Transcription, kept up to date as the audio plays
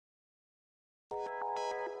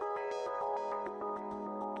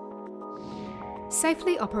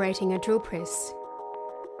Safely operating a drill press.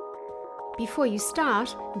 Before you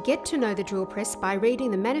start, get to know the drill press by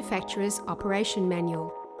reading the manufacturer's operation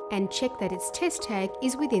manual and check that its test tag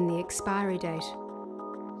is within the expiry date.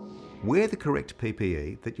 Wear the correct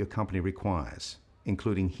PPE that your company requires,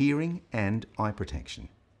 including hearing and eye protection.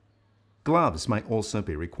 Gloves may also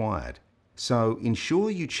be required, so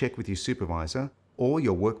ensure you check with your supervisor or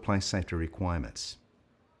your workplace safety requirements.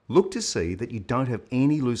 Look to see that you don't have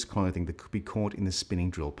any loose clothing that could be caught in the spinning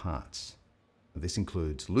drill parts. This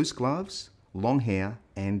includes loose gloves, long hair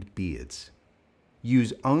and beards.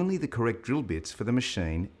 Use only the correct drill bits for the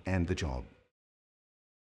machine and the job.